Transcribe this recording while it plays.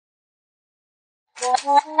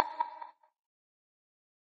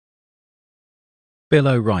Bill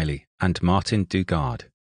O'Reilly and Martin Dugard.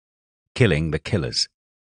 Killing the Killers.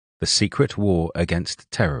 The Secret War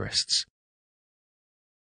Against Terrorists.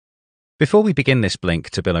 Before we begin this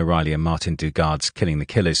blink to Bill O'Reilly and Martin Dugard's Killing the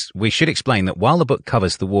Killers, we should explain that while the book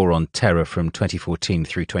covers the war on terror from 2014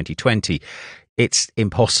 through 2020, it's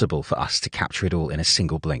impossible for us to capture it all in a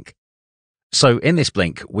single blink. So in this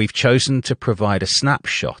blink, we've chosen to provide a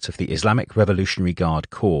snapshot of the Islamic Revolutionary Guard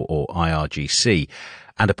Corps, or IRGC,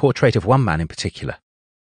 and a portrait of one man in particular.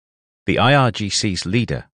 The IRGC's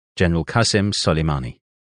leader, General Qasem Soleimani.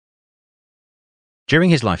 During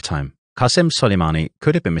his lifetime, Qasem Soleimani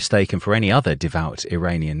could have been mistaken for any other devout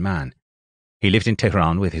Iranian man. He lived in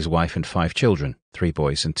Tehran with his wife and 5 children, 3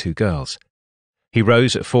 boys and 2 girls. He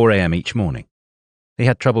rose at 4 a.m. each morning. He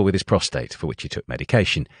had trouble with his prostate, for which he took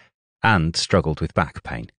medication, and struggled with back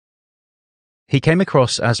pain. He came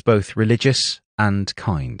across as both religious and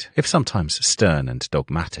kind, if sometimes stern and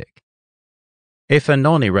dogmatic. If a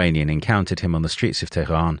non-Iranian encountered him on the streets of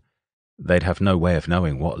Tehran, they'd have no way of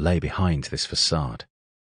knowing what lay behind this facade.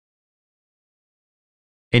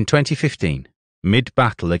 In 2015,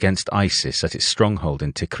 mid-battle against ISIS at its stronghold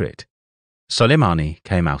in Tikrit, Soleimani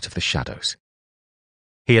came out of the shadows.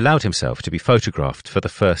 He allowed himself to be photographed for the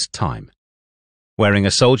first time. Wearing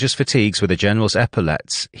a soldier's fatigues with a general's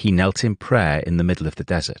epaulettes, he knelt in prayer in the middle of the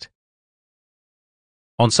desert.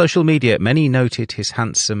 On social media, many noted his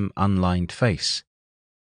handsome, unlined face.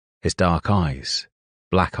 His dark eyes,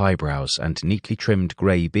 black eyebrows, and neatly trimmed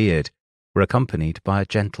grey beard were accompanied by a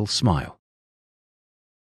gentle smile.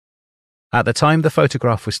 At the time the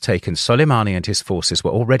photograph was taken, Soleimani and his forces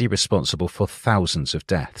were already responsible for thousands of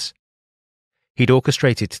deaths. He'd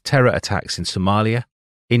orchestrated terror attacks in Somalia,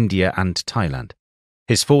 India, and Thailand,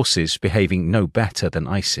 his forces behaving no better than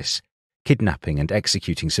ISIS, kidnapping and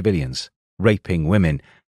executing civilians, raping women,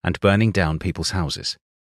 and burning down people's houses.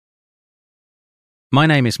 My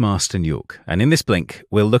name is Marston York, and in this blink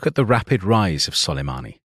we'll look at the rapid rise of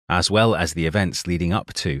Soleimani, as well as the events leading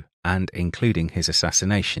up to and including his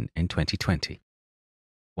assassination in 2020.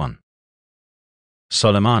 1.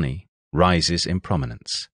 Soleimani rises in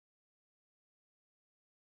prominence.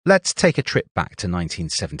 Let's take a trip back to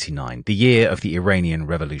 1979, the year of the Iranian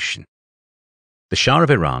Revolution. The Shah of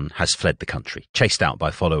Iran has fled the country, chased out by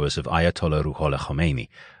followers of Ayatollah Ruhollah Khomeini,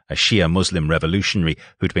 a Shia Muslim revolutionary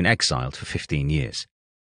who'd been exiled for 15 years.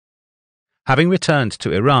 Having returned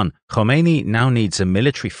to Iran, Khomeini now needs a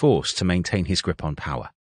military force to maintain his grip on power.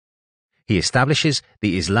 He establishes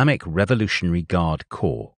the Islamic Revolutionary Guard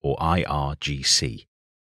Corps, or IRGC.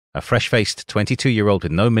 A fresh-faced 22-year-old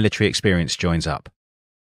with no military experience joins up.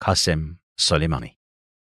 Qasem Soleimani.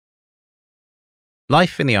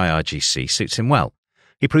 Life in the IRGC suits him well.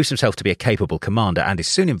 He proves himself to be a capable commander and is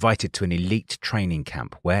soon invited to an elite training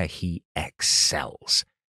camp where he excels.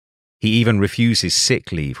 He even refuses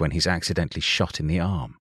sick leave when he's accidentally shot in the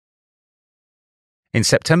arm. In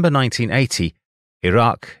September 1980,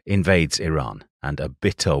 Iraq invades Iran and a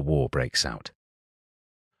bitter war breaks out.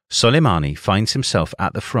 Soleimani finds himself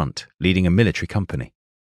at the front, leading a military company.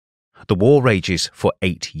 The war rages for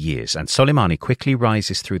 8 years, and Soleimani quickly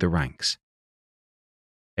rises through the ranks.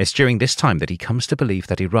 It's during this time that he comes to believe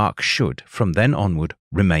that Iraq should, from then onward,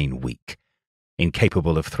 remain weak,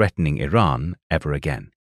 incapable of threatening Iran ever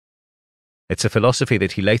again. It's a philosophy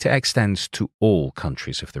that he later extends to all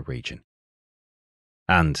countries of the region.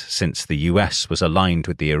 And since the US was aligned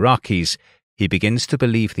with the Iraqis, he begins to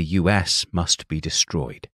believe the US must be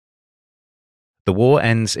destroyed. The war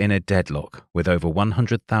ends in a deadlock, with over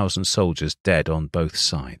 100,000 soldiers dead on both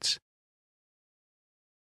sides.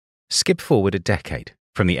 Skip forward a decade,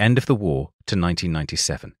 from the end of the war to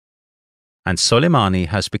 1997, and Soleimani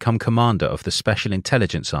has become commander of the special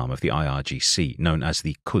intelligence arm of the IRGC, known as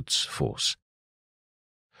the Quds Force.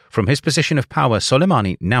 From his position of power,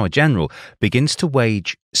 Soleimani, now a general, begins to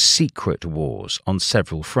wage secret wars on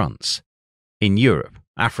several fronts, in Europe,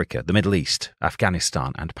 Africa, the Middle East,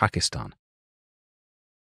 Afghanistan, and Pakistan.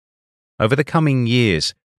 Over the coming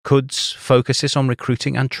years, Quds focuses on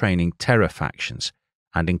recruiting and training terror factions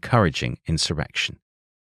and encouraging insurrection.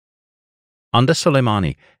 Under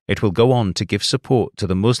Soleimani, it will go on to give support to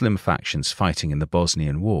the Muslim factions fighting in the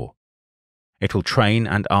Bosnian War. It will train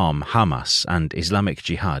and arm Hamas and Islamic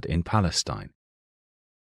Jihad in Palestine.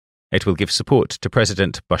 It will give support to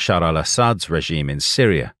President Bashar al-Assad's regime in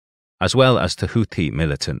Syria, as well as to Houthi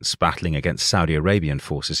militants battling against Saudi Arabian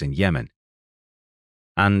forces in Yemen.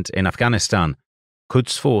 And in Afghanistan,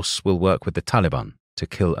 Quds Force will work with the Taliban to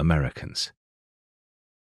kill Americans.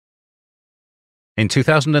 In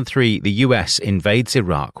 2003, the US invades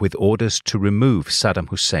Iraq with orders to remove Saddam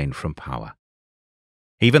Hussein from power.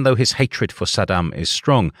 Even though his hatred for Saddam is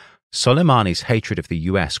strong, Soleimani's hatred of the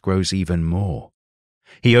US grows even more.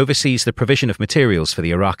 He oversees the provision of materials for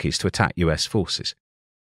the Iraqis to attack US forces.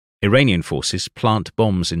 Iranian forces plant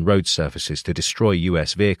bombs in road surfaces to destroy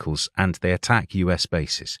US vehicles, and they attack US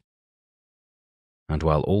bases. And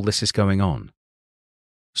while all this is going on,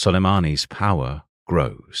 Soleimani's power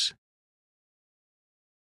grows.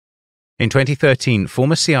 In 2013,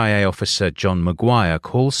 former CIA officer John Maguire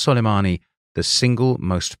calls Soleimani the single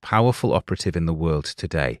most powerful operative in the world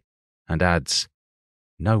today, and adds,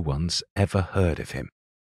 "No one's ever heard of him."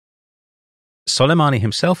 Soleimani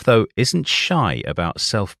himself, though, isn't shy about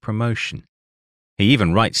self-promotion. He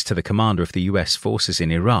even writes to the commander of the US forces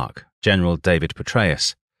in Iraq, General David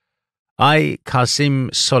Petraeus, "I,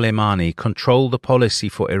 Qasem Soleimani, control the policy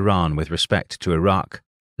for Iran with respect to Iraq,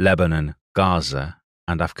 Lebanon, Gaza,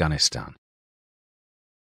 and Afghanistan."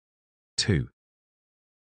 2.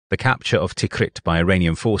 The capture of Tikrit by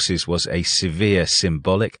Iranian forces was a severe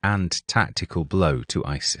symbolic and tactical blow to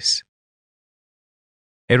ISIS.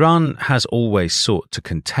 Iran has always sought to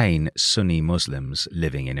contain Sunni Muslims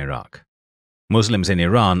living in Iraq. Muslims in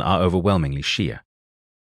Iran are overwhelmingly Shia.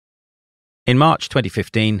 In March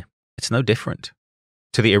 2015, it's no different.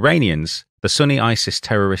 To the Iranians, the Sunni ISIS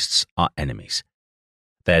terrorists are enemies.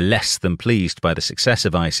 They're less than pleased by the success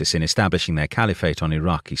of ISIS in establishing their caliphate on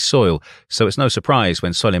Iraqi soil, so it's no surprise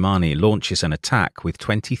when Soleimani launches an attack with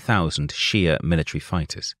 20,000 Shia military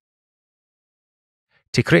fighters.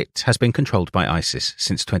 Tikrit has been controlled by ISIS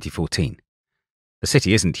since 2014. The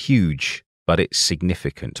city isn't huge, but it's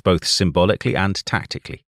significant, both symbolically and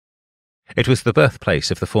tactically. It was the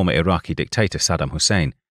birthplace of the former Iraqi dictator Saddam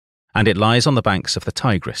Hussein, and it lies on the banks of the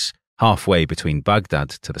Tigris, halfway between Baghdad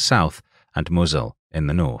to the south and Mosul in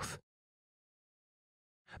the north.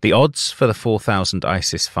 The odds for the 4,000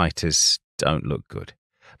 ISIS fighters don't look good.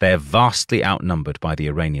 They're vastly outnumbered by the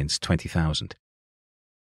Iranians' 20,000.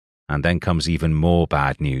 And then comes even more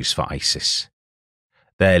bad news for ISIS.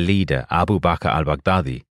 Their leader, Abu Bakr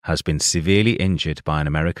al-Baghdadi, has been severely injured by an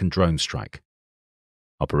American drone strike.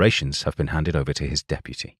 Operations have been handed over to his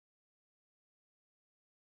deputy.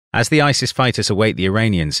 As the ISIS fighters await the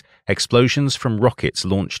Iranians, explosions from rockets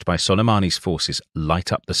launched by Soleimani's forces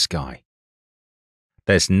light up the sky.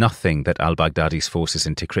 There's nothing that al-Baghdadi's forces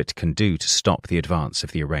in Tikrit can do to stop the advance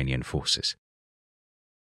of the Iranian forces.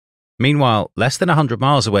 Meanwhile, less than 100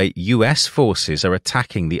 miles away, US forces are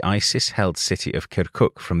attacking the ISIS-held city of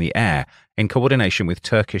Kirkuk from the air in coordination with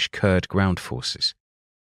Turkish Kurd ground forces.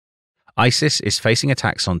 ISIS is facing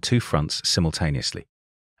attacks on two fronts simultaneously.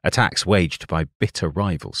 Attacks waged by bitter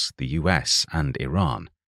rivals, the US and Iran.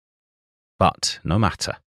 But no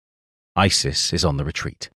matter, ISIS is on the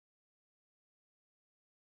retreat.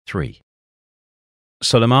 3.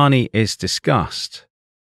 Soleimani is discussed,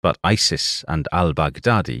 but ISIS and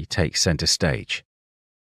al-Baghdadi take centre stage.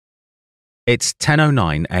 It's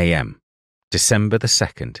 10:09 a.m., December the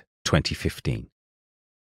 2nd, 2015.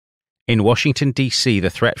 In Washington, D.C., the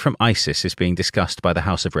threat from ISIS is being discussed by the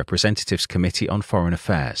House of Representatives Committee on Foreign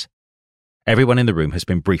Affairs. Everyone in the room has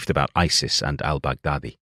been briefed about ISIS and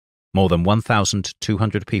al-Baghdadi. More than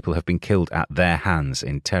 1,200 people have been killed at their hands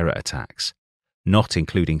in terror attacks, not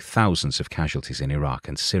including thousands of casualties in Iraq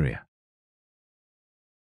and Syria.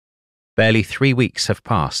 Barely 3 weeks have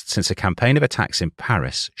passed since a campaign of attacks in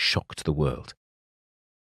Paris shocked the world.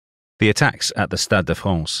 The attacks at the Stade de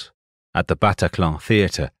France, at the Bataclan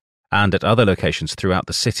Theatre, and at other locations throughout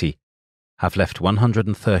the city have left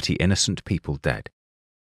 130 innocent people dead.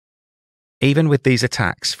 Even with these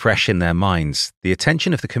attacks fresh in their minds, the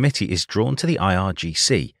attention of the committee is drawn to the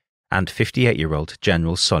IRGC and 58-year-old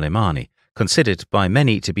General Soleimani, considered by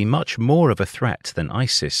many to be much more of a threat than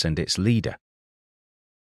ISIS and its leader.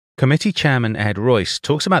 Committee Chairman Ed Royce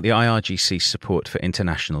talks about the IRGC's support for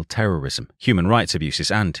international terrorism, human rights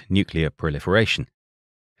abuses, and nuclear proliferation.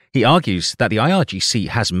 He argues that the IRGC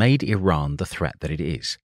has made Iran the threat that it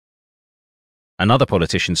is. Another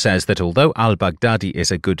politician says that although al-Baghdadi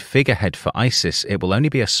is a good figurehead for ISIS, it will only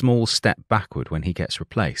be a small step backward when he gets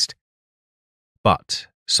replaced. But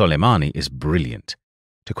Soleimani is brilliant.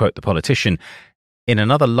 To quote the politician, "In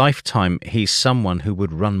another lifetime, he's someone who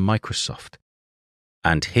would run Microsoft.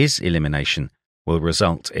 And his elimination will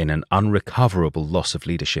result in an unrecoverable loss of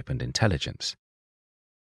leadership and intelligence."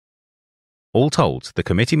 All told, the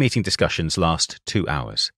committee meeting discussions last 2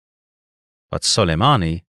 hours. But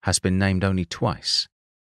Soleimani has been named only twice.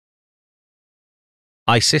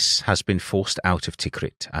 ISIS has been forced out of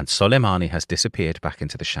Tikrit, and Soleimani has disappeared back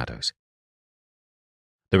into the shadows.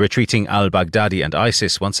 The retreating al-Baghdadi and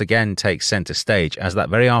ISIS once again take centre stage as that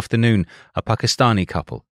very afternoon a Pakistani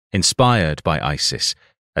couple, inspired by ISIS,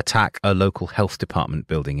 attack a local health department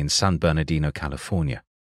building in San Bernardino, California,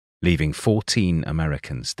 leaving 14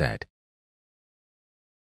 Americans dead.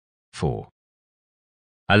 4.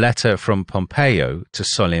 A letter from Pompeo to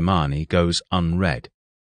Soleimani goes unread,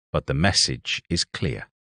 but the message is clear.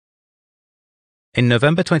 In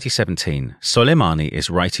November 2017, Soleimani is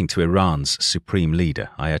writing to Iran's supreme leader,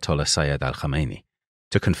 Ayatollah Sayyid al-Khamenei,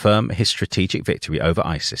 to confirm his strategic victory over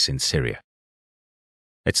ISIS in Syria.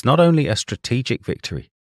 It's not only a strategic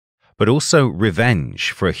victory, but also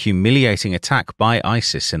revenge for a humiliating attack by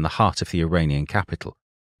ISIS in the heart of the Iranian capital,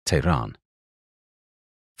 Tehran.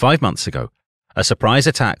 5 months ago, a surprise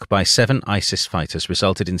attack by 7 ISIS fighters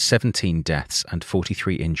resulted in 17 deaths and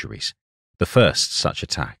 43 injuries, the first such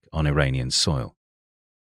attack on Iranian soil.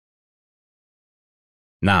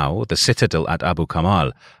 Now, the citadel at Abu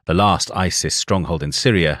Kamal, the last ISIS stronghold in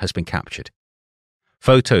Syria, has been captured.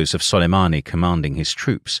 Photos of Soleimani commanding his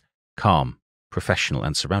troops, calm, professional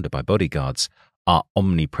and surrounded by bodyguards, are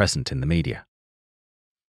omnipresent in the media.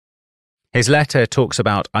 His letter talks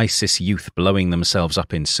about ISIS youth blowing themselves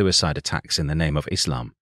up in suicide attacks in the name of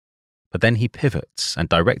Islam. But then he pivots and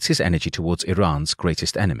directs his energy towards Iran's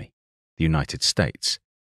greatest enemy, the United States.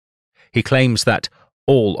 He claims that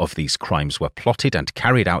all of these crimes were plotted and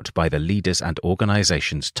carried out by the leaders and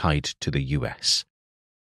organizations tied to the US.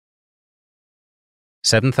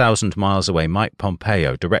 7,000 miles away, Mike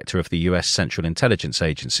Pompeo, director of the US Central Intelligence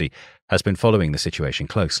Agency, has been following the situation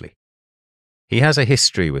closely. He has a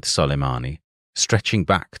history with Soleimani, stretching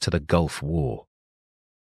back to the Gulf War.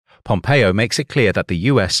 Pompeo makes it clear that the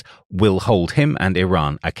US will hold him and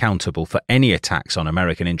Iran accountable for any attacks on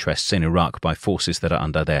American interests in Iraq by forces that are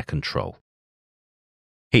under their control.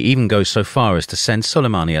 He even goes so far as to send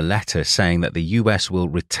Soleimani a letter saying that the US will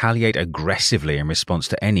retaliate aggressively in response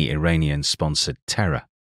to any Iranian-sponsored terror.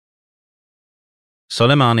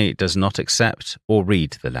 Soleimani does not accept or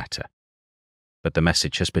read the letter, but the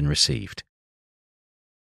message has been received.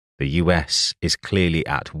 The US is clearly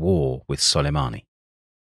at war with Soleimani.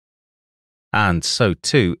 And so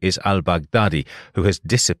too is al-Baghdadi, who has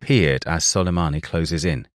disappeared as Soleimani closes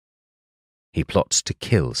in. He plots to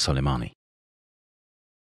kill Soleimani.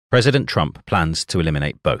 President Trump plans to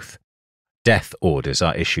eliminate both. Death orders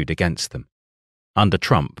are issued against them. Under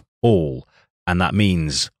Trump, all, and that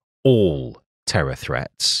means all, terror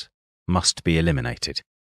threats must be eliminated.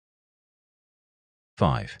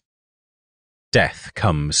 5. Death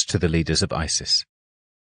comes to the leaders of ISIS.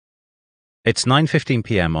 It's 9:15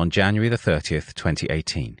 p.m. on January the 30th,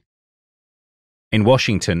 2018. In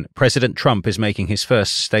Washington, President Trump is making his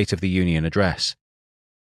first State of the Union address.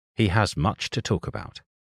 He has much to talk about.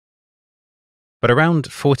 But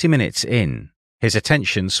around 40 minutes in, his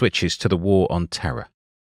attention switches to the war on terror.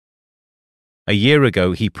 A year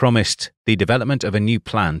ago, he promised the development of a new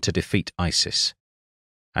plan to defeat ISIS,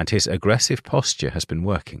 and his aggressive posture has been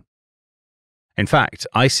working. In fact,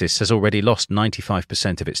 ISIS has already lost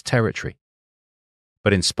 95% of its territory.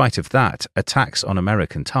 But in spite of that, attacks on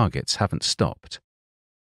American targets haven't stopped.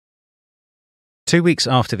 2 weeks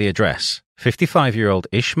after the address, 55-year-old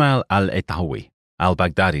Ismail al-Etawi,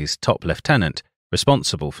 al-Baghdadi's top lieutenant,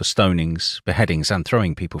 responsible for stonings, beheadings and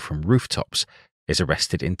throwing people from rooftops, is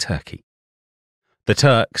arrested in Turkey. The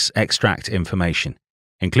Turks extract information,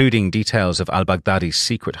 including details of al-Baghdadi's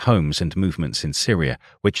secret homes and movements in Syria,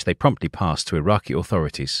 which they promptly pass to Iraqi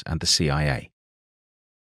authorities and the CIA.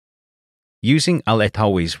 Using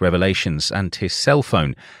al-Etawi's revelations and his cell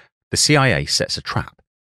phone, the CIA sets a trap.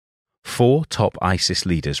 4 top ISIS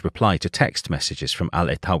leaders reply to text messages from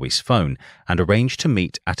al-Etawi's phone and arrange to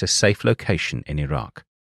meet at a safe location in Iraq.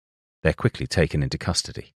 They're quickly taken into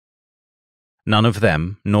custody. None of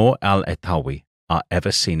them, nor al-Etawi, are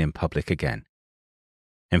ever seen in public again.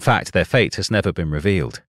 In fact, their fate has never been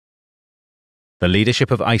revealed. The leadership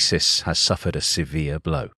of ISIS has suffered a severe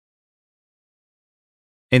blow.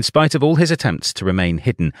 In spite of all his attempts to remain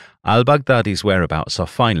hidden, al-Baghdadi's whereabouts are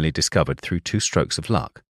finally discovered through 2 strokes of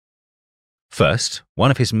luck. First,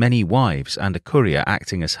 one of his many wives and a courier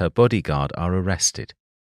acting as her bodyguard are arrested.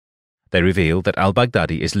 They reveal that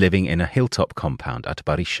al-Baghdadi is living in a hilltop compound at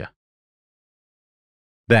Barisha.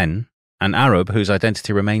 Then, an Arab whose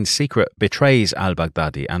identity remains secret betrays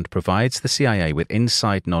al-Baghdadi and provides the CIA with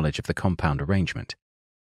inside knowledge of the compound arrangement.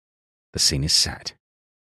 The scene is set.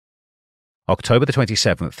 October the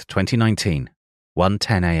 27th, 2019,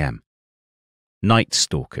 1:10 a.m. Night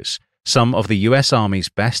stalkers, some of the US Army's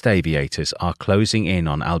best aviators, are closing in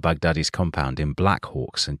on al-Baghdadi's compound in Black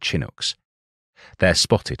Hawks and Chinooks. They're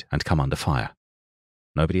spotted and come under fire.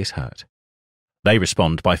 Nobody is hurt. They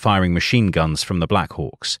respond by firing machine guns from the Black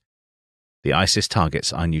Hawks. The ISIS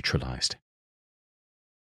targets are neutralized.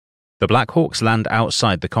 The Black Hawks land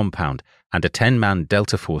outside the compound, and a 10-man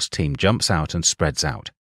Delta Force team jumps out and spreads out.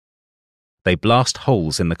 They blast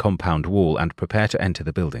holes in the compound wall and prepare to enter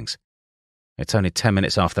the buildings. It's only 10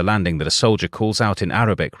 minutes after landing that a soldier calls out in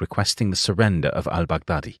Arabic requesting the surrender of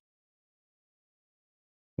al-Baghdadi.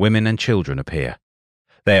 Women and children appear.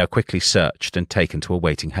 They are quickly searched and taken to a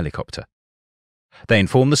waiting helicopter. They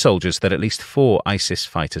inform the soldiers that at least 4 ISIS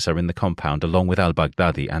fighters are in the compound along with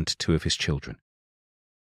al-Baghdadi and 2 of his children.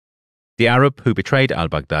 The Arab who betrayed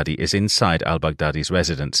al-Baghdadi is inside al-Baghdadi's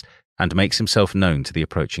residence and makes himself known to the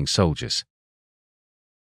approaching soldiers.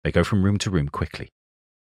 They go from room to room quickly.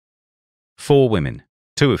 4 women,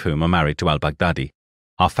 2 of whom are married to al-Baghdadi,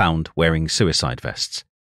 are found wearing suicide vests.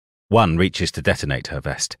 One reaches to detonate her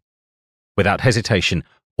vest. Without hesitation,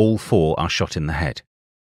 all 4 are shot in the head.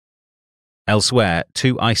 Elsewhere,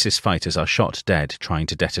 2 ISIS fighters are shot dead trying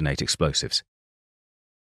to detonate explosives.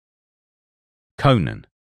 Conan,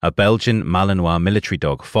 a Belgian Malinois military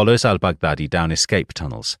dog, follows al-Baghdadi down escape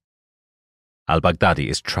tunnels. Al-Baghdadi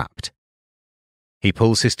is trapped. He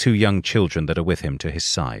pulls his 2 young children that are with him to his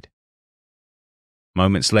side.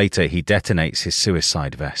 Moments later, he detonates his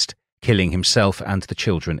suicide vest, killing himself and the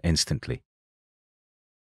children instantly.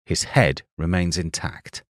 His head remains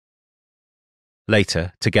intact.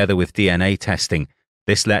 Later, together with DNA testing,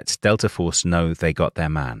 this lets Delta Force know they got their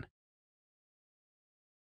man.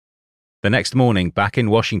 The next morning, back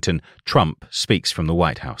in Washington, Trump speaks from the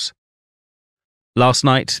White House. Last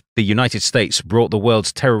night, the United States brought the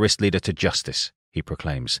world's terrorist leader to justice, he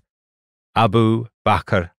proclaims. Abu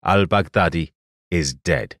Bakr al-Baghdadi is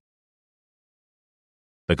dead.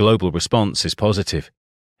 The global response is positive.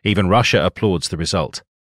 Even Russia applauds the result.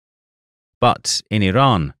 But in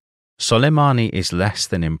Iran, Soleimani is less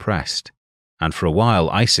than impressed, and for a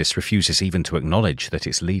while ISIS refuses even to acknowledge that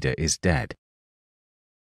its leader is dead.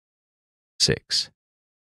 6.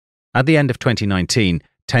 At the end of 2019,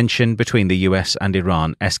 tension between the US and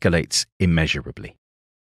Iran escalates immeasurably.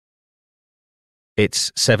 It's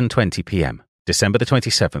 7:20 p.m., December the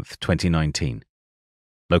 27th, 2019.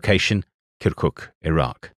 Location, Kirkuk,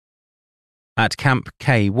 Iraq. At Camp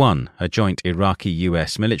K1, a joint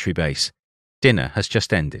Iraqi-US military base, dinner has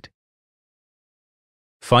just ended.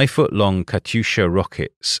 5-foot-long Katyusha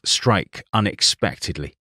rockets strike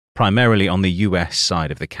unexpectedly, primarily on the US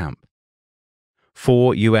side of the camp.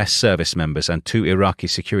 4 US service members and 2 Iraqi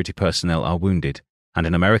security personnel are wounded, and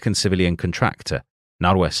an American civilian contractor,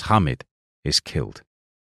 Narwes Hamid, is killed.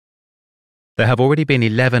 There have already been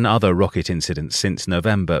 11 other rocket incidents since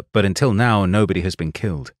November, but until now nobody has been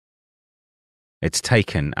killed. It's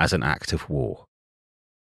taken as an act of war.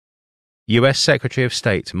 US Secretary of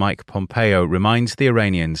State Mike Pompeo reminds the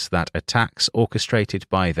Iranians that attacks orchestrated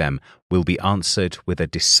by them will be answered with a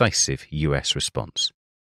decisive US response.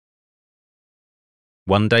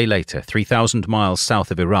 1 day later, 3,000 miles south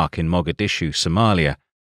of Iraq in Mogadishu, Somalia,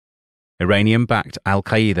 Iranian-backed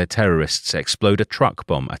Al-Qaeda terrorists explode a truck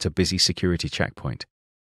bomb at a busy security checkpoint.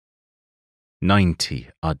 90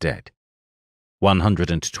 are dead.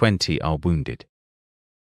 120 are wounded.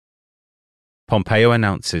 Pompeo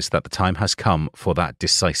announces that the time has come for that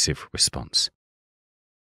decisive response.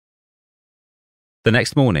 The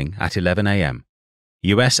next morning at 11 a.m.,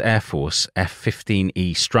 US Air Force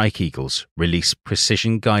F-15E Strike Eagles release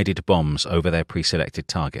precision-guided bombs over their pre-selected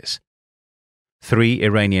targets. 3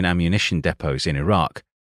 Iranian ammunition depots in Iraq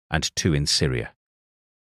and 2 in Syria.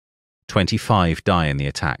 25 die in the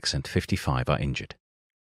attacks and 55 are injured.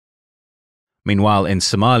 Meanwhile, in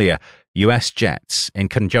Somalia, US jets, in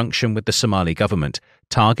conjunction with the Somali government,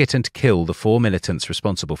 target and kill the 4 militants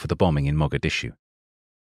responsible for the bombing in Mogadishu.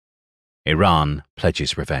 Iran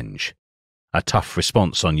pledges revenge, a tough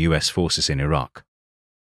response on US forces in Iraq.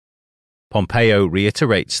 Pompeo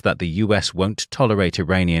reiterates that the US won't tolerate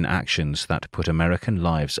Iranian actions that put American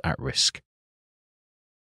lives at risk.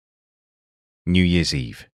 New Year's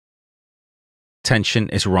Eve. Tension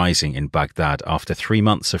is rising in Baghdad after 3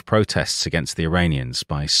 months of protests against the Iranians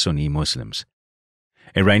by Sunni Muslims.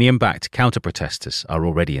 Iranian-backed counter-protesters are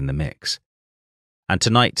already in the mix. And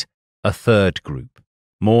tonight, a third group,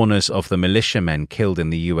 mourners of the militiamen killed in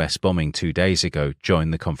the US bombing 2 days ago,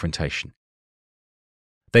 join the confrontation.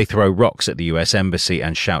 They throw rocks at the US embassy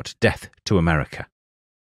and shout "Death to America."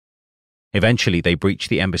 Eventually, they breach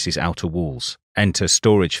the embassy's outer walls, enter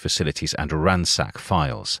storage facilities and ransack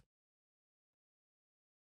files.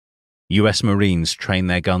 US Marines train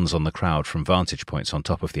their guns on the crowd from vantage points on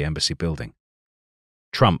top of the embassy building.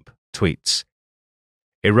 Trump tweets,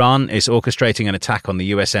 "Iran is orchestrating an attack on the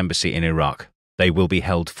US embassy in Iraq. They will be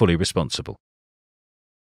held fully responsible."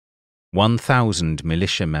 1,000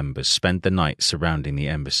 militia members spend the night surrounding the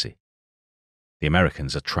embassy. The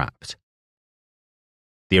Americans are trapped.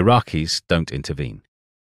 The Iraqis don't intervene.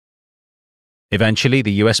 Eventually,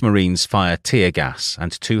 the US Marines fire tear gas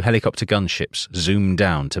and 2 helicopter gunships zoom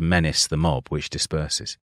down to menace the mob, which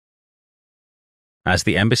disperses. As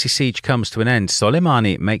the embassy siege comes to an end,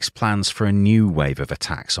 Soleimani makes plans for a new wave of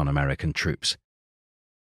attacks on American troops.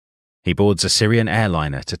 He boards a Syrian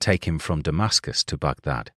airliner to take him from Damascus to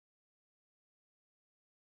Baghdad.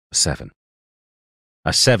 7.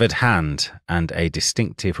 A severed hand and a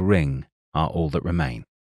distinctive ring are all that remain.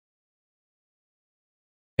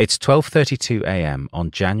 It's 12:32 a.m. on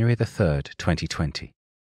January the 3rd, 2020.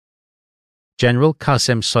 General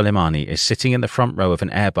Qasem Soleimani is sitting in the front row of an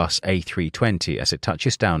Airbus A320 as it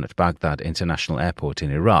touches down at Baghdad International Airport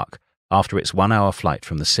in Iraq after its 1-hour flight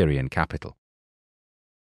from the Syrian capital.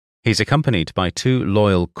 He's accompanied by 2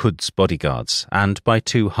 loyal Quds bodyguards and by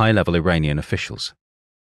 2 high-level Iranian officials.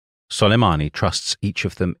 Soleimani trusts each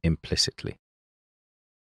of them implicitly.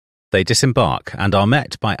 They disembark and are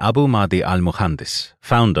met by Abu Mahdi al-Muhandis,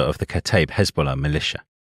 founder of the Kataib Hezbollah militia.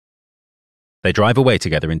 They drive away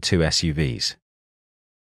together in 2 SUVs.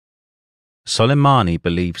 Soleimani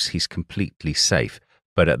believes he's completely safe,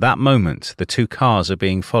 but at that moment the 2 cars are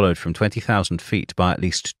being followed from 20,000 feet by at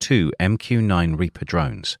least 2 MQ-9 Reaper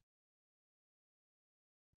drones.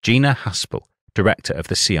 Gina Haspel, director of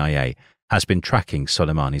the CIA, has been tracking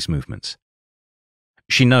Soleimani's movements.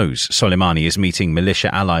 She knows Soleimani is meeting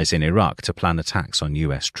militia allies in Iraq to plan attacks on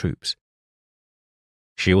US troops.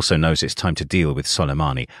 She also knows it's time to deal with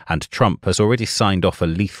Soleimani, and Trump has already signed off a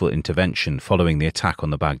lethal intervention following the attack on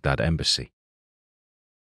the Baghdad embassy.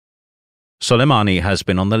 Soleimani has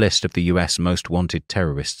been on the list of the US most wanted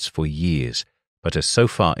terrorists for years, but has so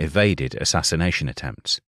far evaded assassination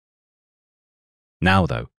attempts. Now,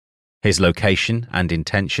 though, his location and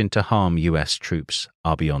intention to harm US troops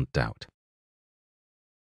are beyond doubt.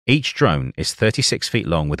 Each drone is 36 feet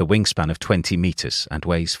long with a wingspan of 20 meters and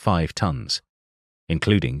weighs 5 tons,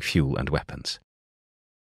 including fuel and weapons.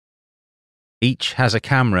 Each has a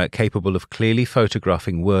camera capable of clearly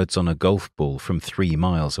photographing words on a golf ball from 3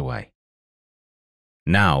 miles away.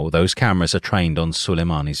 Now those cameras are trained on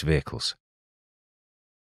Soleimani's vehicles.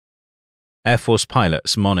 Air Force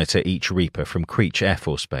pilots monitor each Reaper from Creech Air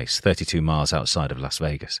Force Base, 32 miles outside of Las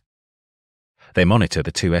Vegas. They monitor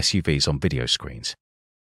the 2 SUVs on video screens.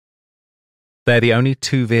 They're the only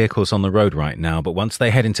 2 vehicles on the road right now, but once they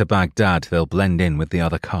head into Baghdad, they'll blend in with the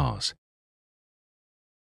other cars.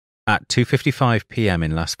 At 2:55 p.m.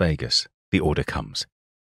 in Las Vegas, the order comes.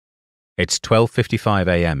 It's 12:55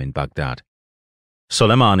 a.m. in Baghdad.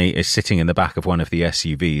 Soleimani is sitting in the back of one of the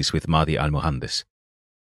SUVs with Mahdi al-Muhandis.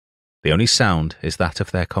 The only sound is that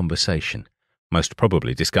of their conversation, most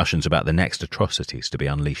probably discussions about the next atrocities to be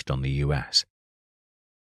unleashed on the US.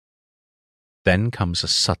 Then comes a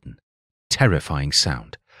sudden, terrifying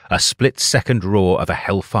sound, a split-second roar of a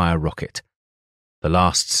hellfire rocket, the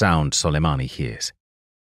last sound Soleimani hears.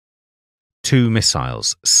 2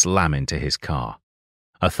 missiles slam into his car.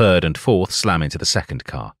 A third and fourth slam into the second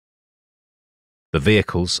car. The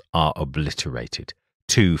vehicles are obliterated.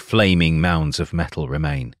 2 flaming mounds of metal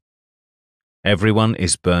remain. Everyone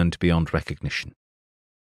is burned beyond recognition.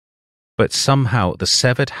 But somehow the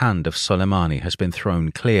severed hand of Soleimani has been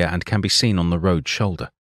thrown clear and can be seen on the road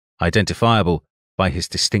shoulder, identifiable by his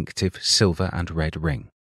distinctive silver and red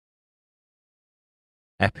ring.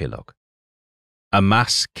 Epilogue. A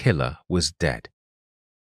mass killer was dead.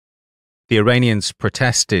 The Iranians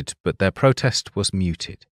protested, but their protest was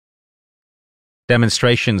muted.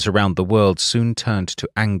 Demonstrations around the world soon turned to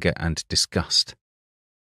anger and disgust.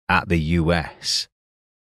 At the US.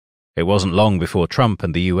 It wasn't long before Trump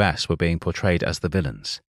and the US were being portrayed as the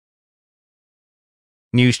villains.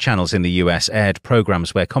 News channels in the US aired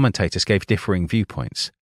programs where commentators gave differing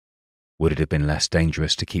viewpoints. Would it have been less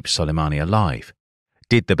dangerous to keep Soleimani alive?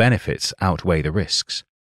 Did the benefits outweigh the risks?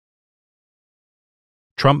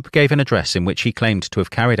 Trump gave an address in which he claimed to have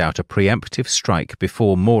carried out a preemptive strike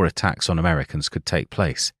before more attacks on Americans could take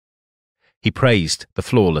place. He praised the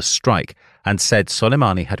flawless strike and said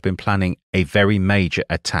Soleimani had been planning a very major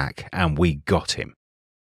attack and we got him.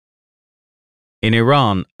 In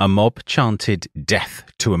Iran, a mob chanted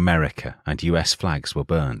 "Death to America" and US flags were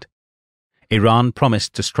burned. Iran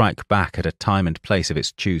promised to strike back at a time and place of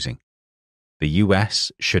its choosing. The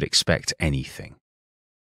US should expect anything.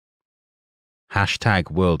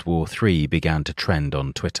 #World War III began to trend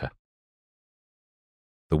on Twitter.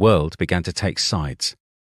 The world began to take sides.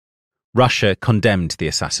 Russia condemned the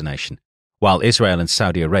assassination, while Israel and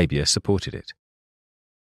Saudi Arabia supported it.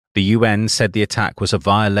 The UN said the attack was a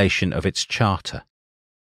violation of its charter,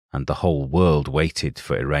 and the whole world waited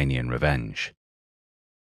for Iranian revenge.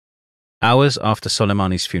 Hours after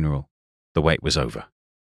Soleimani's funeral, the wait was over.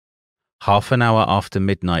 Half an hour after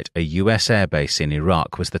midnight, a US airbase in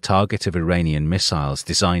Iraq was the target of Iranian missiles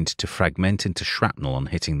designed to fragment into shrapnel on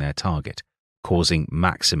hitting their target, causing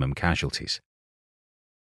maximum casualties.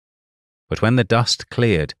 But when the dust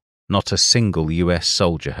cleared, not a single US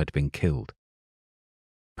soldier had been killed.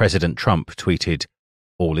 President Trump tweeted,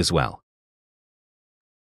 "All is well."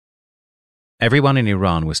 Everyone in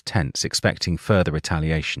Iran was tense, expecting further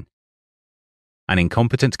retaliation. An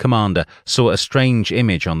incompetent commander saw a strange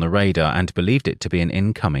image on the radar and believed it to be an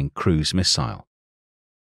incoming cruise missile.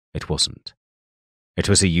 It wasn't. It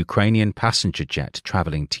was a Ukrainian passenger jet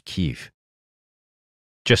travelling to Kyiv.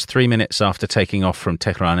 Just 3 minutes after taking off from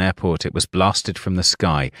Tehran airport, it was blasted from the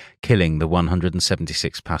sky, killing the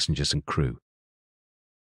 176 passengers and crew.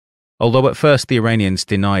 Although at first the Iranians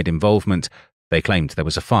denied involvement, they claimed there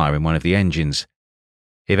was a fire in one of the engines.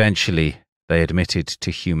 Eventually, they admitted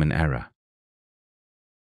to human error.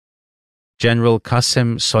 General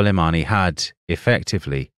Qasem Soleimani had,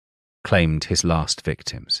 effectively, claimed his last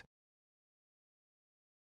victims.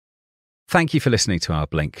 Thank you for listening to our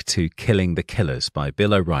blink to Killing the Killers by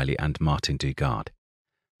Bill O'Reilly and Martin Dugard.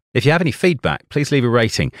 If you have any feedback, please leave a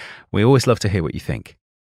rating. We always love to hear what you think.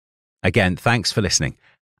 Again, thanks for listening,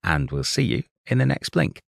 and we'll see you in the next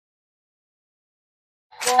blink.